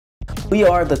We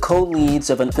are the co-leads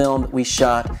of a film that we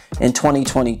shot in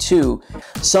 2022.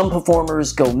 Some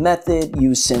performers go method,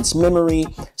 use sense memory.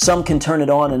 Some can turn it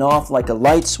on and off like a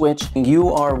light switch.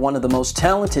 You are one of the most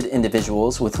talented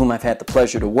individuals with whom I've had the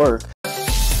pleasure to work.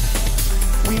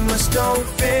 We must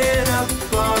open up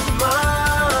our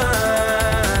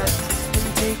minds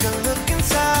and take a look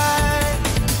inside.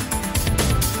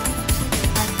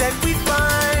 That we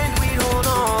find we hold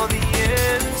all the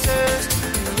answers to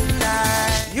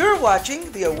life. You're watching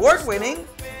the award-winning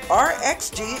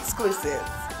RXG exclusive,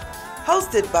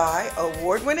 hosted by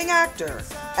award-winning actor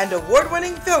and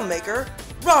award-winning filmmaker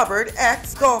Robert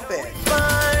X. Golphin.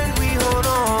 Find we hold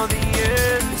all the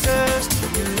answers to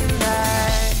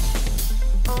life.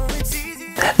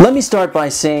 Let me start by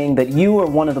saying that you are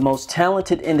one of the most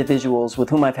talented individuals with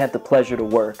whom I've had the pleasure to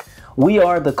work. We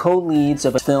are the co-leads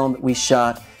of a film that we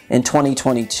shot in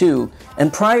 2022,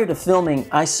 and prior to filming,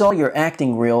 I saw your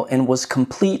acting reel and was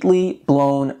completely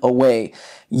blown away.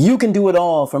 You can do it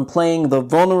all, from playing the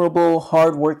vulnerable,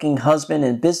 hardworking husband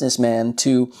and businessman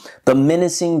to the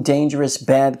menacing, dangerous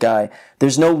bad guy.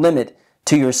 There's no limit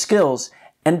to your skills.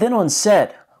 And then on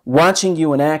set, watching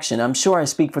you in action, I'm sure I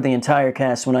speak for the entire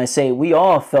cast when I say we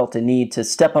all felt a need to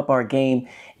step up our game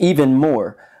even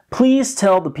more. Please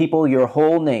tell the people your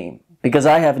whole name, because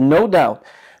I have no doubt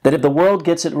that if the world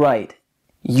gets it right,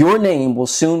 your name will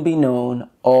soon be known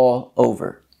all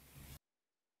over.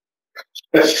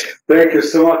 Thank you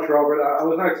so much, Robert. I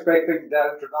was not expecting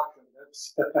that introduction.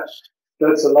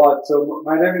 That's a lot. So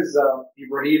my name is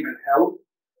Ibrahim El Helw,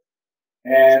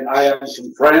 and I am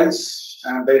from France.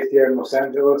 I'm based here in Los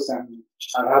Angeles, and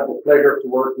I've had the pleasure to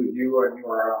work with you, and you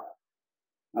are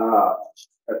a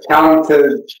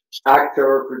talented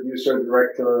actor, producer,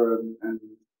 director, and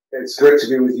it's great to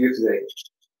be with you today.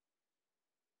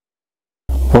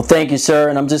 Well, thank you, sir,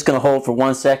 and I'm just going to hold for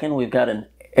 1 second. We've got an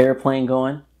airplane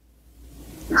going.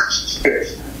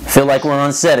 Feel like we're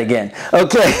on set again.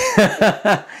 Okay.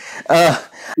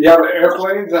 You have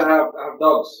airplanes that have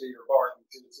dogs in your bar.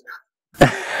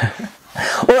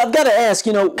 Well, I've got to ask,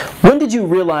 when did you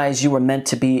realize you were meant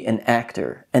to be an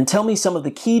actor? And tell me some of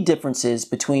the key differences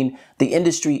between the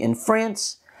industry in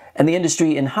France and the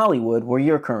industry in Hollywood, where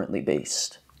you're currently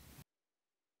based.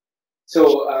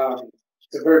 So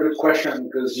it's a very good question,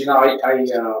 because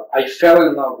I fell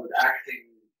in love with acting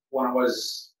when I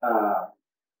was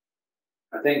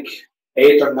I think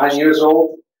 8 or 9 years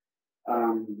old.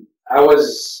 I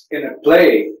was in a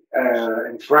play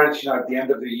in France. At the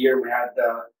end of the year we had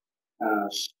a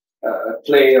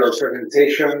play or a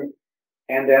presentation,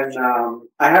 and then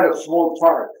I had a small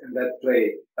part in that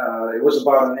play. It was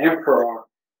about an emperor,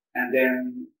 and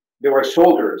then there were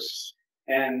soldiers,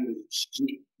 and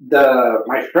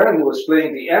my friend who was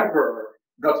playing the emperor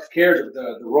got scared of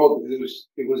the role, because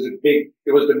it was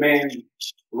the main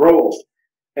role,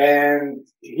 and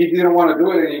he didn't want to do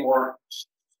it anymore.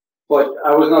 But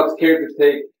I was not scared to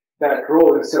take that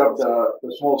role instead of the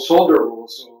small soldier role,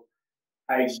 so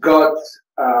I got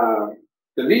the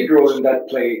lead role in that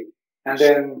play. And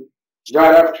then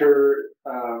right after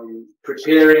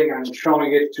preparing and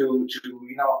showing it to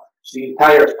the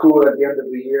entire school at the end of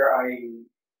the year,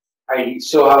 I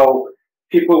saw how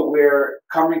people were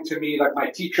coming to me, like my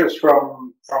teachers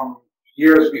from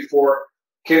years before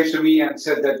came to me and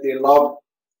said that they loved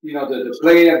the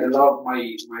play, and they loved my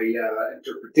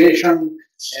interpretation,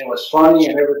 and it was funny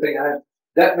and everything. And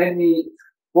that made me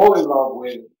fall in love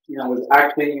with with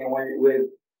acting and with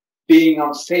being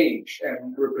on stage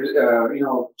and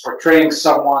portraying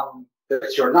someone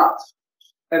that you're not.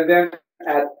 And then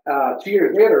at 2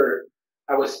 years later,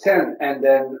 I was 10, and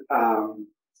then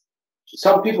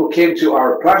some people came to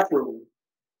our classroom,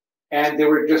 and they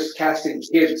were just casting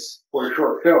kids for a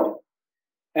short film.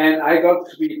 And I got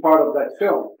to be part of that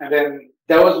film. And then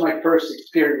that was my first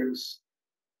experience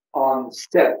on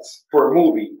set for a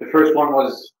movie. The first one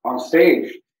was on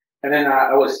stage. And then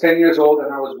I was 10 years old,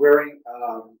 and I was wearing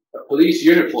a police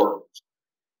uniform.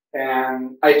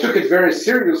 And I took it very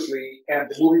seriously. And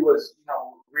the movie was,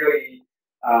 really,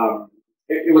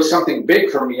 it was something big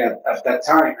for me at that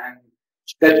time. And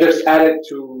that just added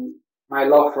to my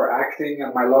love for acting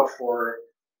and my love for,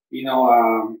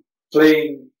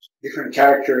 playing different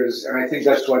characters. And I think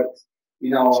that's what,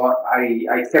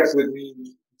 I kept with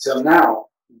me until now,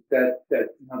 that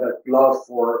love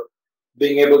for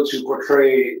being able to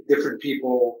portray different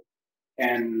people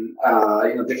and,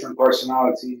 different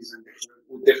personalities and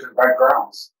with different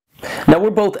backgrounds. Now, we're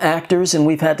both actors, and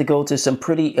we've had to go to some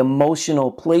pretty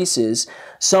emotional places.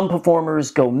 Some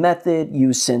performers go method,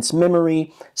 use sense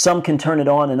memory. Some can turn it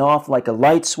on and off like a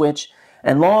light switch.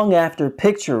 And long after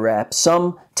picture wrap,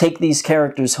 some take these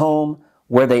characters home,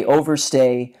 where they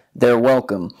overstay their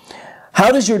welcome.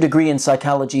 How does your degree in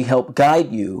psychology help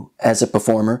guide you as a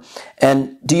performer?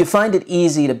 And do you find it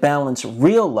easy to balance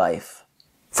real life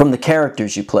from the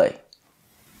characters you play?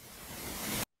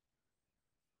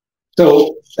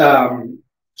 So,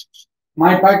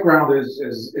 my background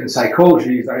is in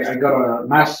psychology. I got a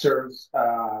master's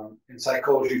in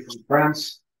psychology from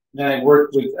France. Then I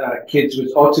worked with kids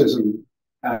with autism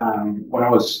when I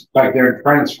was back there in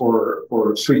France for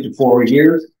 3 to 4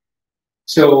 years.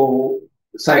 So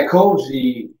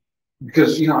psychology,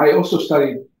 because I also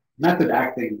studied method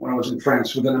acting when I was in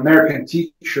France with an American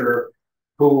teacher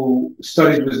who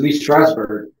studied with Lee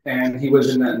Strasberg, and he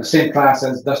was in the same class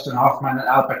as Dustin Hoffman and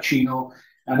Al Pacino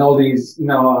and all these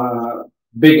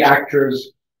big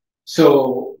actors.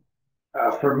 So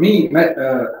for me,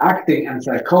 acting and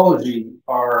psychology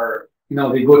are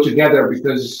they go together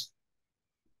because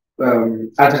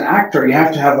as an actor you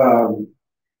have to have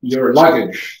your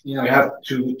luggage. You have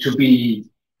to be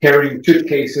carrying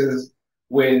suitcases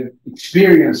with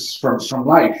experience from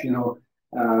life.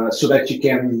 So that you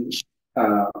can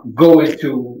go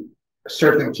into a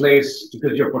certain place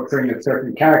because you're portraying a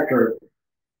certain character.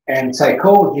 And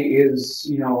psychology is,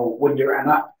 when you're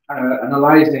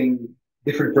analyzing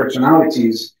different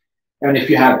personalities, and if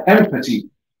you have empathy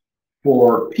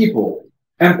for people,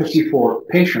 empathy for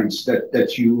patients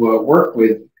that you work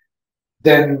with,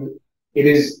 then it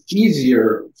is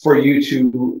easier for you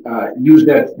to use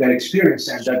that experience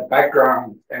and that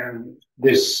background and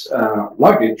this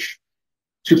luggage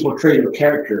to portray your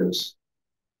characters,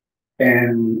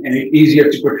 and it's easier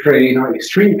to portray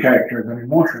extreme characters and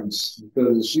emotions,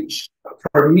 because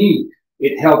for me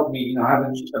it helped me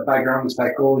having a background in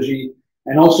psychology,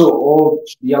 and also all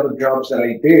the other jobs that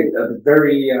I did at the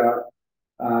very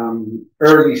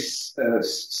early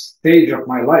stage of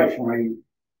my life, when I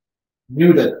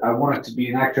knew that I wanted to be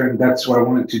an actor and that's what I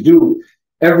wanted to do.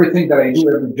 Everything that I do,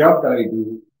 every job that I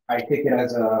do, I take it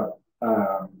as a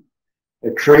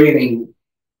training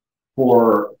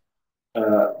for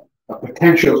a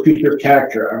potential future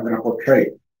character I'm going to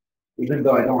portray. Even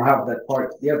though I don't have that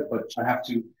part yet, but I have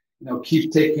to,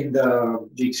 keep taking the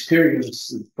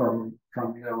experience from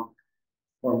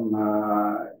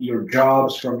your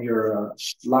jobs, from your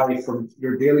life, from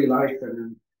your daily life,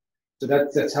 and so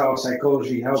that's how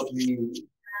psychology helped me,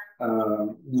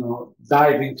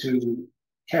 dive into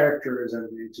characters and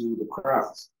into the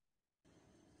crafts.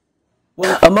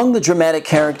 Among the dramatic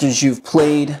characters you've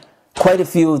played, quite a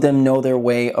few of them know their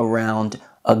way around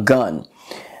a gun.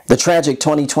 The tragic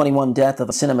 2021 death of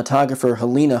cinematographer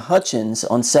Helena Hutchins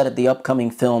on set of the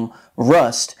upcoming film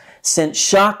Rust sent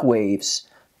shockwaves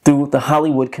through the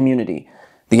Hollywood community.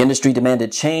 The industry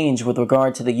demanded change with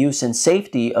regard to the use and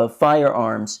safety of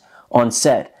firearms on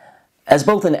set. As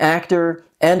both an actor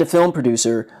and a film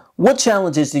producer, what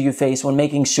challenges do you face when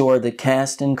making sure that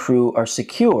cast and crew are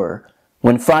secure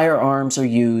when firearms are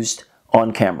used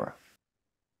on camera?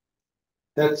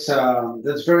 That's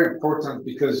very important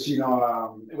because it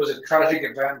was a tragic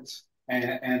event,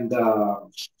 and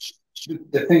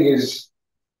the thing is,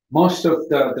 most of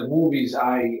the movies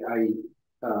I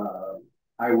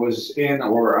was in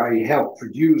or I helped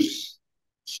produce,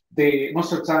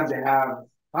 most of the time they have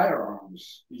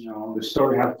firearms. The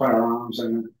story has firearms,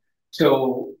 and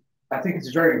so I think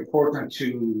it's very important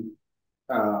to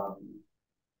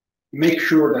make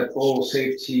sure that all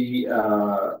safety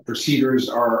procedures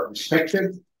are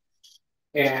respected,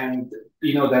 and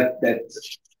that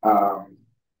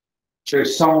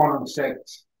there's someone on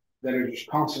set that is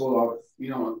responsible of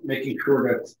making sure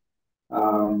that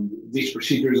these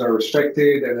procedures are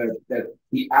respected, and that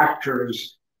the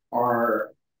actors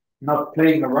are not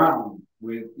playing around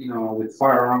with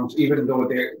firearms, even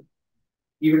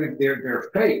if they're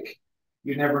fake.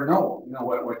 You never know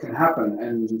what can happen.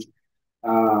 And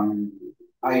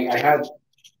I had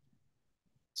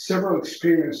several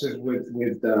experiences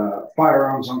with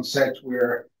firearms on set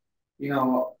where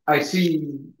I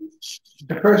see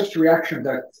the first reaction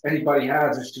that anybody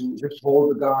has is to just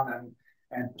hold the gun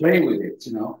and play with it.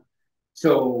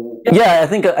 So yeah, I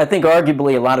think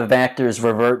arguably a lot of actors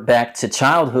revert back to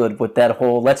childhood with that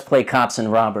whole "let's play cops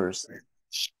and robbers."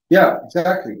 Yeah,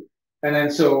 exactly. And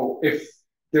then so if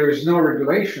there is no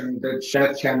regulation,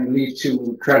 that can lead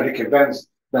to tragic events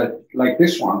like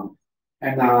this one.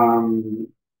 And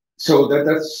so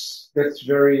that's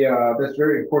very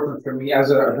important for me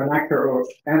as an actor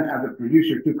and as a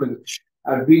producer too, because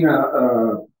I've been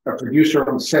a producer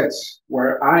on sets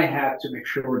where I had to make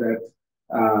sure that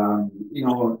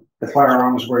the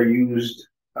firearms were used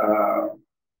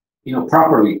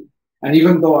properly. And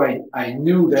even though I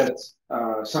knew that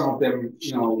some of them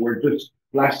were just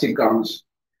plastic guns,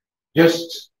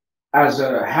 just as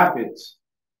a habit,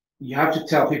 you have to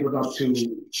tell people not to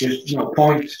just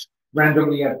point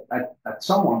randomly at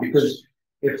someone, because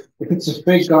if it's a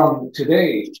fake gun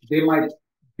today, they might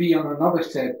be on another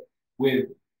set with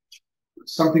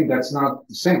something that's not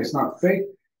the same, it's not fake,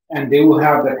 and they will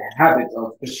have that habit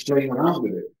of just playing around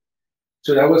with it.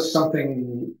 So that was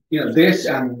something, this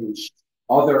and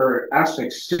other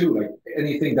aspects too, like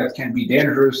anything that can be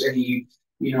dangerous, any,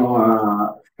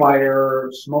 fire,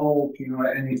 smoke,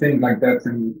 anything like that.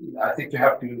 And I think you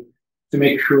have to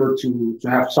make sure to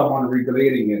have someone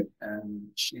regulating it, and,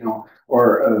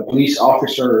 or a police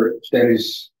officer that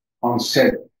is on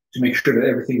set to make sure that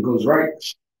everything goes right.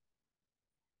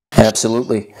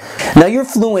 Absolutely. Now, you're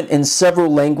fluent in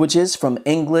several languages, from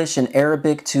English and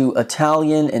Arabic to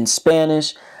Italian and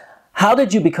Spanish. How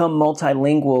did you become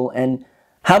multilingual, and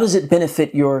how does it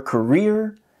benefit your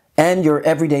career and your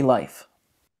everyday life?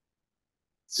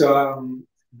 So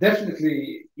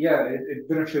definitely, yeah, it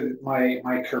benefited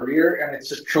my career, and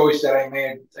it's a choice that I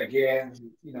made again,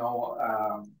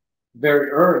 very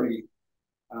early,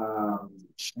 um,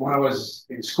 when I was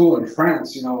in school in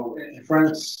France. In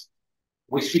France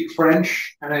we speak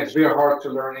French, and it's very hard to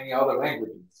learn any other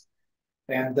languages.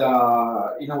 And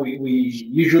we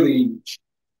usually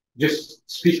just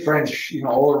speak French,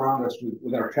 all around us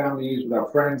with our families, with our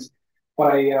friends.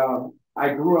 But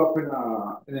I grew up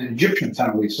in an Egyptian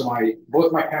family, so my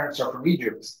both my parents are from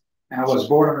Egypt, and I was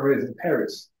born and raised in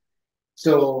Paris.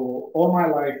 So all my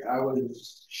life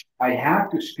I had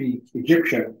to speak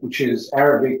Egyptian, which is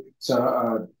Arabic. It's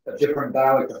a different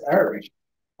dialect of Arabic.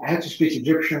 I had to speak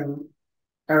Egyptian,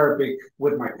 Arabic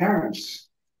with my parents,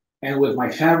 and with my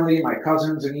family, my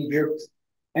cousins in Egypt,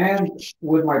 and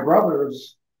with my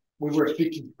brothers. We were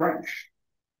speaking French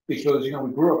because we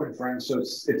grew up in France, so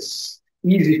it's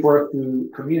easy for us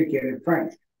to communicate in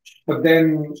French. But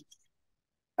then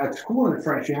at school in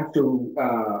French, you have to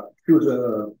choose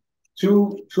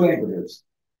two languages.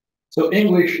 So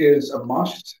English is a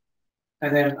must,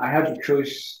 and then I had the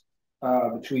choice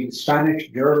between Spanish,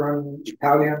 German,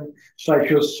 Italian. So I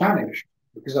chose Spanish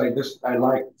because I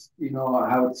liked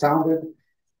how it sounded,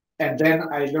 and then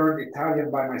I learned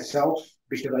Italian by myself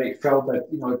because I felt that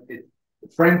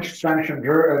French, Spanish, and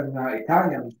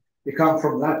Italian, they come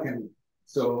from Latin,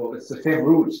 so it's the same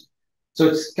roots. So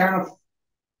it's kind of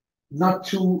not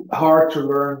too hard to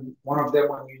learn one of them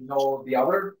when you know the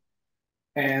other,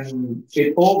 and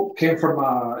it all came from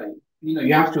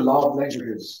you have to love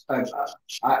languages.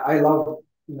 I love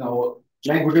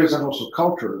languages and also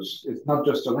cultures. It's not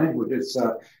just a language; it's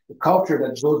the culture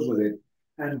that goes with it,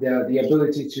 and the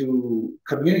ability to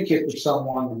communicate with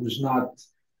someone who's not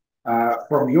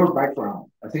from your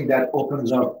background. I think that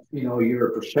opens up, your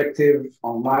perspective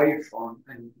on life, on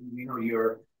and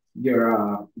your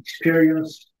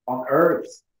experience on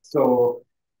Earth. So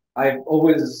I've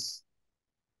always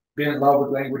been in love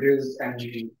with languages, and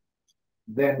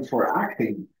then for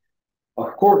acting,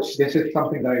 of course, this is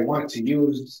something that I wanted to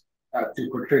use to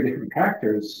portray different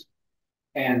characters,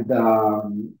 and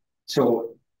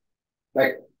so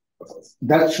like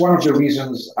that's one of the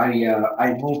reasons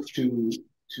I moved to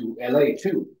LA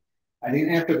too. I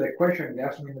didn't answer that question. You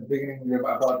asked me in the beginning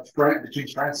about between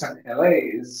France and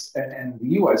LA and the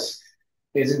US.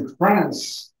 Is in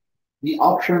France, the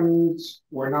options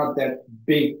were not that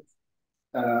big,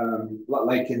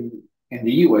 like in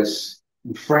the US.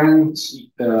 In France,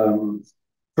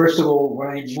 first of all, when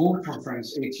I moved from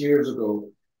France 8 years ago,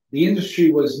 the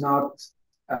industry was not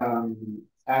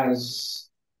as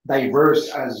diverse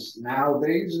as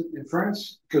nowadays in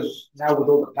France, because now with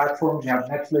all the platforms, you have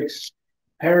Netflix,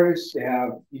 Paris, they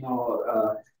have,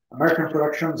 American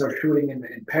productions are shooting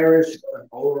in Paris and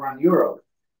all around Europe.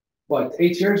 But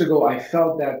 8 years ago, I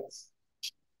felt that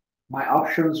my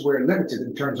options were limited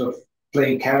in terms of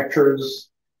playing characters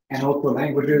and also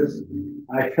languages.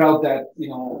 I felt that,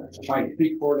 if I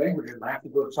speak four languages, I have to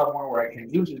go somewhere where I can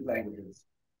use these languages.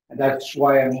 And that's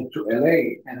why I moved to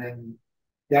LA. And then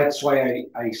that's why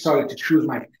I started to choose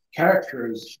my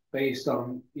characters based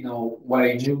on, what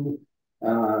I knew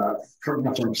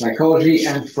from psychology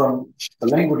and from the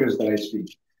languages that I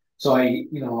speak. So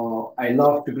I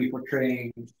love to be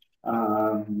portraying,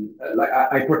 like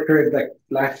I portrayed like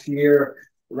last year,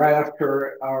 right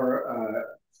after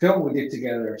our film we did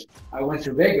together. I went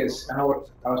to Vegas, and I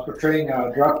was portraying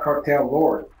a drug cartel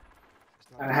lord,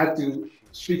 and I had to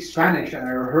speak Spanish, and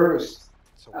I rehearsed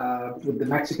with the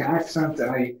Mexican accent,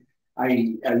 and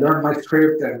I learned my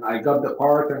script, and I got the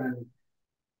part, and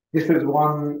this is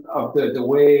one of the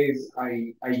ways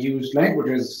I use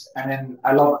languages, and then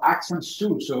I love accents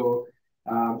too. So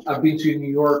I've been to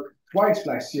New York twice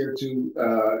last year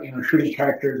to shooting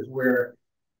characters where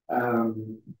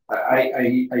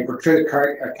I portrayed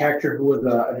a character who was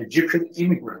an Egyptian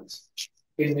immigrant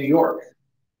in New York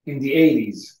in the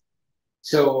 80s.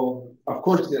 So of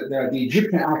course the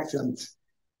Egyptian accent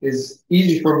is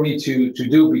easy for me to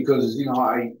do because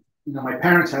my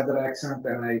parents had that accent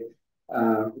and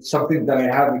it's something that I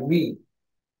have in me.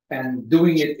 And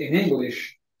doing it in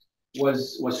English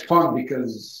was fun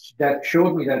because that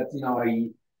showed me that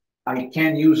I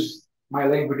can use my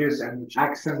languages and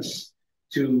accents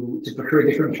to portray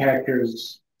different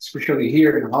characters, especially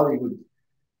here in Hollywood.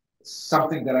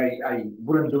 Something that I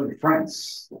wouldn't do in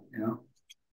France.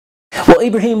 Well,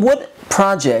 Ibrahim, what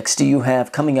projects do you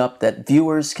have coming up that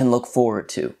viewers can look forward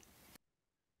to?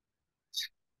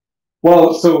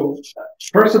 Well, so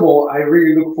first of all, I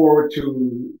really look forward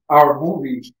to our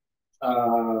movie.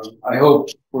 I hope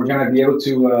we're going to be able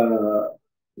to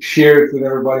share it with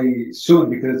everybody soon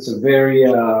because it's a very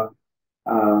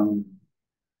um,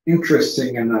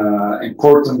 interesting and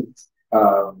important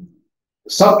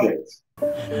subject.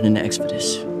 I didn't ask for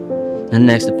this. I didn't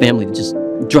ask the family to just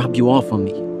drop you off on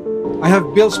me. I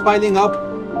have bills piling up.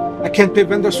 I can't pay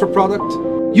vendors for product.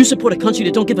 You support a country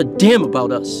that don't give a damn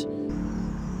about us. If it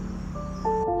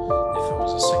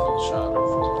was a single shot or if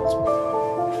it was multiple.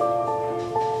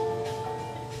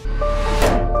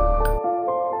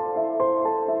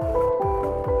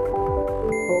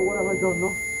 Oh, what have I done, no?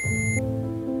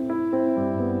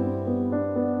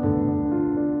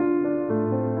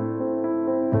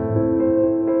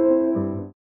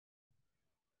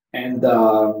 And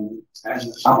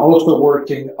I'm also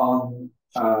working on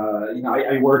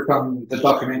I work on the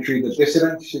documentary The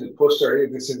Dissident. See the poster here.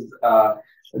 This is a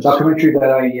documentary that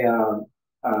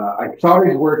I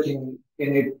started working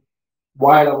in it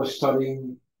while I was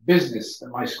studying business at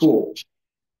my school,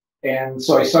 and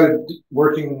so I started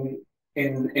working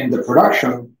in the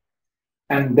production,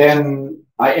 and then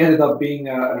I ended up being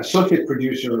an associate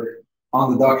producer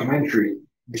on the documentary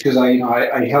because I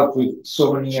helped with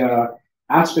so many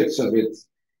aspects of it,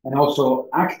 and also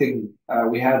acting.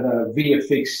 We had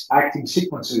VFX acting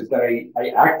sequences that I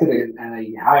acted in, and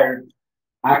I hired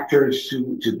actors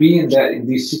to be in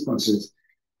these sequences.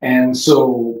 And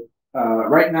so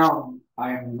right now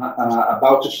I'm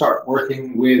about to start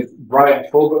working with Ibrahim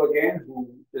El Helw again, who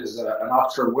is an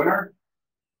Oscar winner,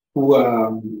 who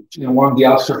won the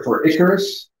Oscar for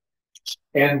Icarus.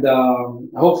 And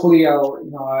hopefully I'll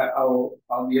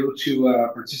be able to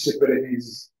participate in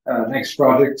his next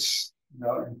projects,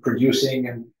 in producing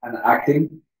and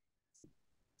acting,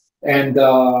 and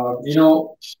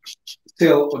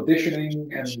still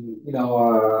auditioning and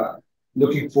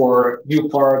looking for new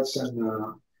parts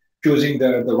and choosing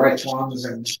the right ones,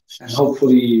 and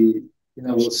hopefully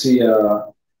we'll see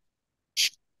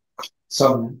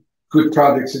some good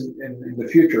projects in the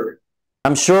future.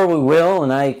 I'm sure we will,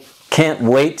 and I can't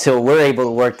wait till we're able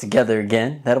to work together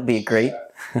again. That'll be great.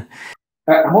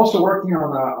 I'm also working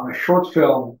on a short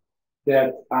film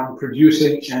that I'm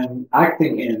producing and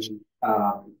acting in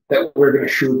that we're going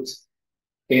to shoot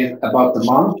in about a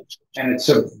month, and it's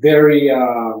a very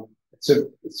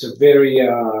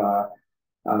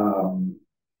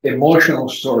emotional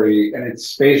story, and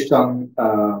it's based on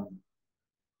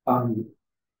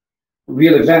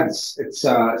real events. It's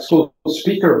called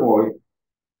Speaker Boy,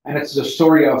 and it's the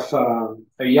story of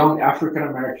a young African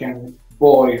American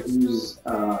boy who's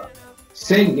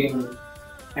singing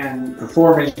and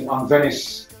performing on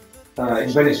Venice in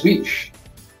Venice Beach,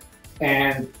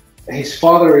 and his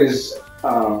father is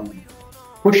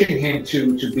pushing him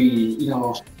to be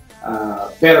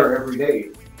better every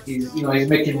day. He's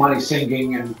making money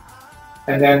singing, and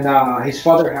then his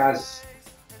father has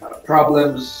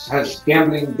problems, has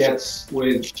gambling debts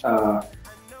with the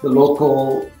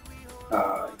local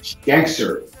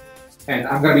gangster, and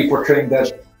I'm going to be portraying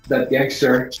that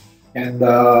gangster, and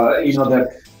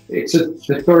that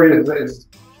the story is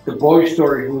the boy's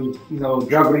story who's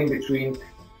juggling between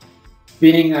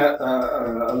being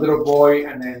a little boy,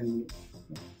 and then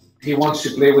he wants to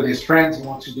play with his friends, he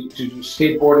wants to do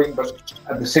skateboarding, but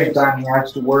at the same time he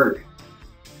has to work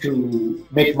to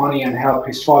make money and help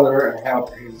his father and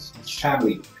help his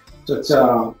family.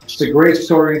 So it's a great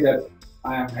story that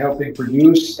I am helping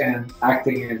produce and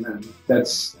acting in, and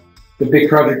that's the big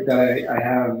project that I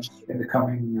have in the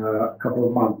coming couple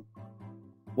of months.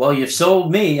 Well, you've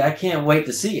sold me. I can't wait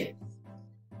to see it.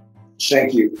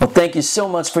 Thank you. Well, thank you so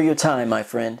much for your time, my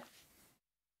friend.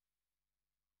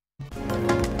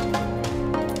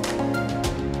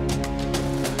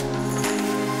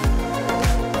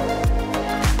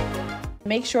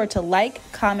 Make sure to like,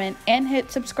 comment, and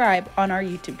hit subscribe on our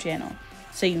YouTube channel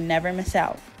so you never miss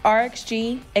out.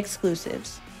 RXG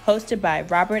Exclusives, hosted by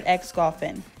Robert X.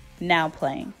 Golphin. now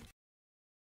playing.